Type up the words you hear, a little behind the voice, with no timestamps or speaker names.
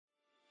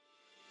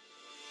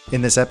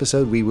In this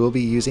episode, we will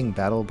be using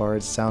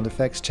BattleBard's sound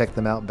effects. Check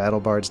them out,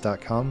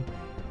 battlebards.com.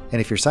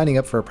 And if you're signing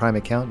up for a Prime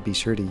account, be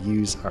sure to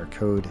use our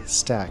code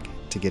STACK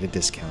to get a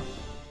discount.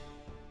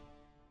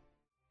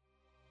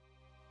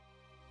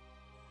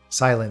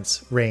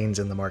 Silence reigns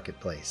in the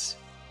marketplace.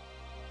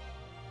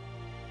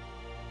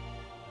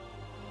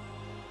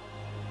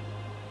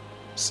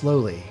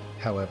 Slowly,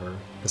 however,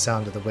 the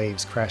sound of the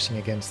waves crashing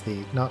against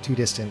the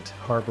not-too-distant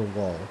harbor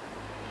wall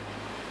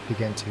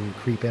begin to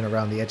creep in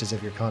around the edges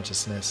of your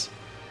consciousness.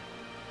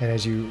 And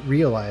as you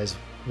realize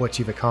what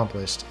you've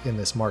accomplished in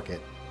this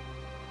market,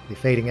 the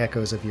fading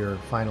echoes of your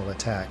final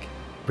attack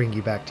bring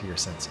you back to your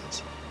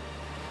senses.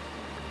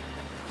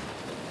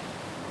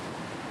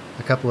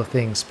 A couple of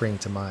things spring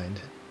to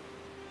mind.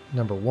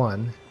 Number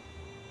one,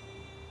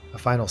 a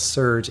final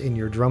surge in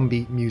your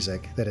drumbeat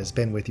music that has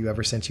been with you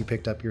ever since you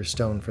picked up your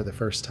stone for the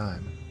first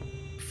time,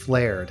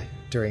 flared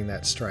during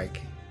that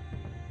strike.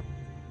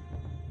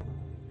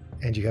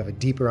 And you have a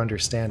deeper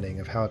understanding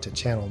of how to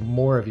channel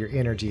more of your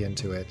energy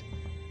into it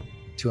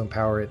to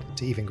empower it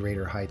to even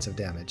greater heights of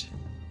damage.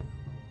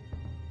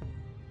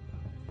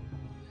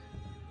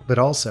 But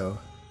also,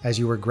 as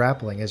you were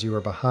grappling, as you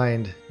were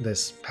behind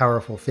this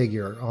powerful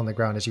figure on the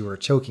ground, as you were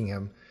choking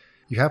him,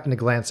 you happened to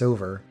glance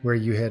over where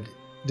you had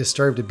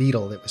disturbed a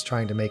beetle that was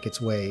trying to make its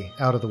way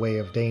out of the way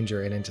of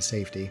danger and into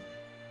safety.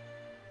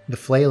 The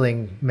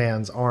flailing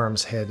man's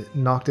arms had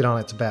knocked it on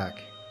its back,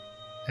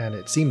 and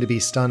it seemed to be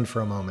stunned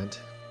for a moment.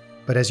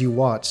 But as you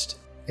watched,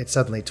 it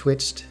suddenly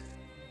twitched,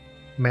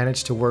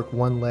 managed to work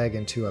one leg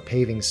into a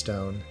paving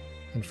stone,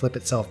 and flip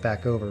itself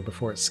back over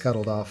before it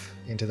scuttled off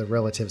into the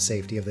relative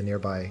safety of the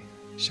nearby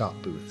shop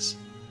booths.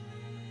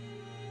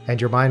 And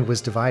your mind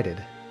was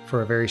divided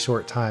for a very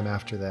short time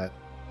after that,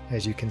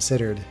 as you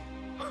considered,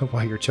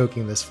 while you're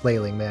choking this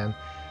flailing man,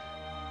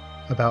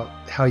 about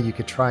how you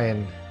could try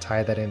and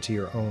tie that into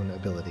your own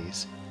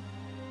abilities.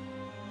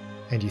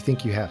 And you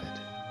think you have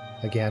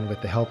it, again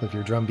with the help of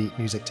your drumbeat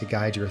music to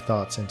guide your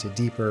thoughts into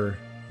deeper,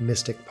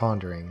 mystic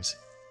ponderings.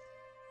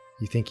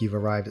 You think you've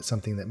arrived at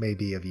something that may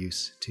be of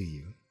use to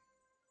you.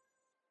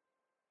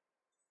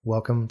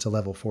 Welcome to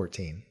level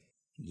 14.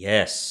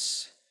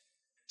 Yes.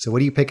 So what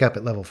do you pick up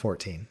at level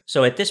 14?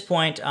 So at this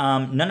point,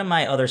 none of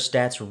my other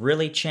stats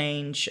really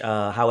change.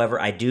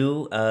 However, I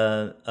do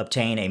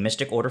obtain a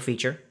Mystic Order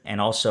feature, and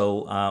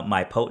also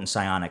my Potent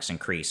Psionics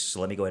increase.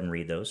 So let me go ahead and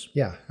read those.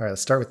 Yeah. All right,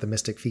 let's start with the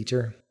Mystic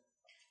feature.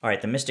 All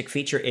right, the Mystic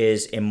feature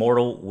is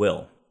Immortal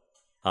Will.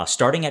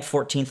 Starting at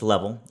 14th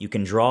level, you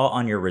can draw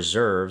on your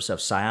reserves of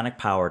psionic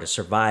power to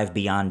survive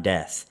beyond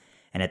death.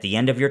 And at the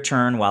end of your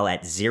turn, while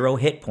at 0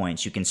 hit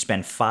points, you can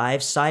spend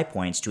 5 psi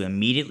points to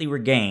immediately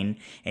regain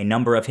a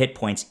number of hit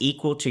points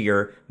equal to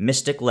your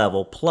mystic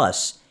level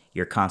plus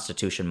your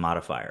constitution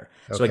modifier.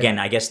 Okay. So again,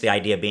 I guess the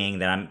idea being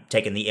that I'm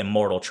taking the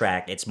immortal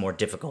track, it's more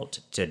difficult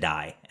to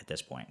die at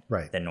this point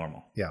than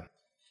normal. Yeah.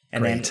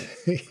 And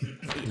great.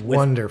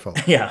 Wonderful.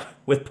 Yeah.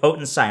 With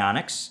Potent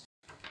Psionics,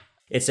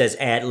 it says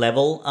at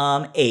level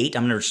 8,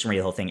 I'm going to just read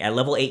the whole thing. At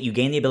level 8, you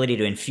gain the ability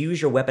to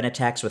infuse your weapon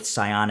attacks with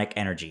psionic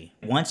energy.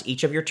 Once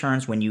each of your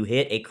turns, when you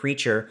hit a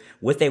creature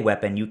with a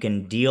weapon, you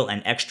can deal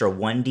an extra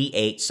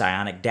 1d8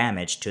 psionic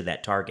damage to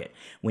that target.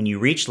 When you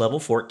reach level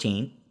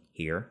 14,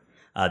 here,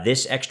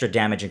 this extra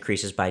damage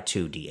increases by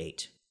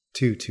 2d8.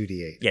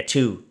 2d8. Yeah,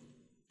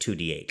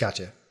 2d8.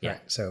 Gotcha. Yeah.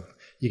 Right. So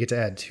you get to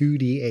add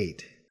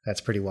 2d8. That's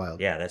pretty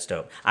wild. Yeah, that's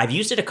dope. I've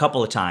used it a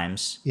couple of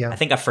times. Yeah. I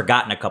think I've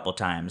forgotten a couple of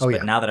times.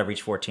 But now that I've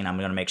reached 14, I'm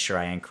going to make sure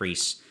I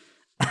increase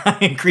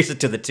it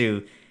to the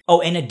 2. Oh,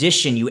 in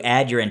addition, you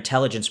add your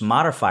intelligence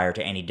modifier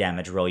to any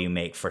damage roll you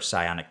make for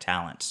psionic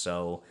talent.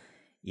 So,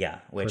 yeah.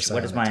 What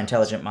is my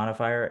intelligent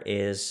modifier?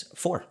 Is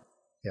 4.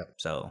 Yep.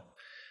 So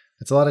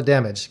it's a lot of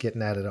damage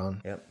getting added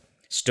on. Yep.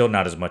 Still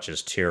not as much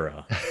as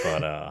Tira,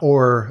 but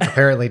or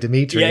apparently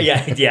Dimitri.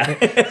 Yeah.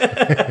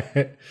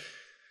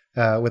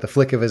 With a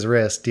flick of his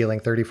wrist, dealing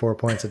 34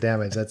 points of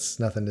damage. That's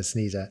nothing to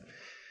sneeze at.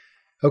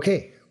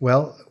 Okay,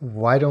 well,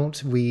 why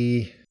don't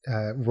we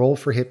roll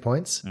for hit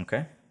points?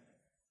 Okay.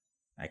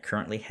 I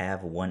currently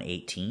have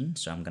 118,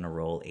 so I'm going to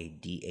roll a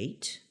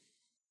d8.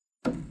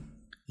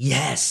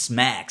 Yes,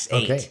 max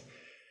 8. Okay.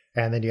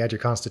 And then you add your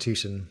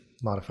constitution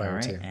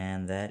modifier too.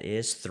 And that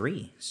is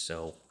 3.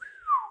 So,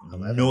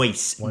 11.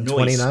 Nice.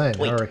 129.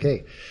 Nice.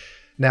 Okay.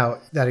 Now,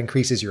 that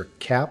increases your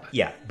cap,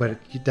 but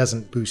it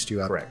doesn't boost you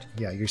up. Correct.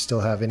 Yeah, you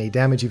still have any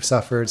damage you've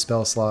suffered,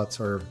 spell slots,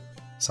 or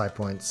psi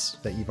points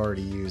that you've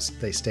already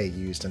used. They stay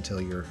used until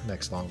your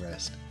next long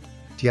rest.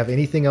 Do you have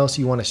anything else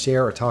you want to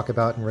share or talk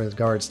about in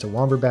regards to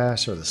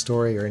Womberbash or the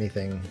story or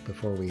anything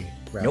before we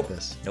wrap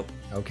this? Nope.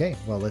 Okay,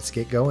 well, let's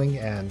get going,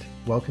 and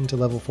welcome to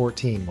level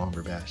 14,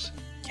 Womberbash.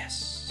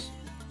 Yes.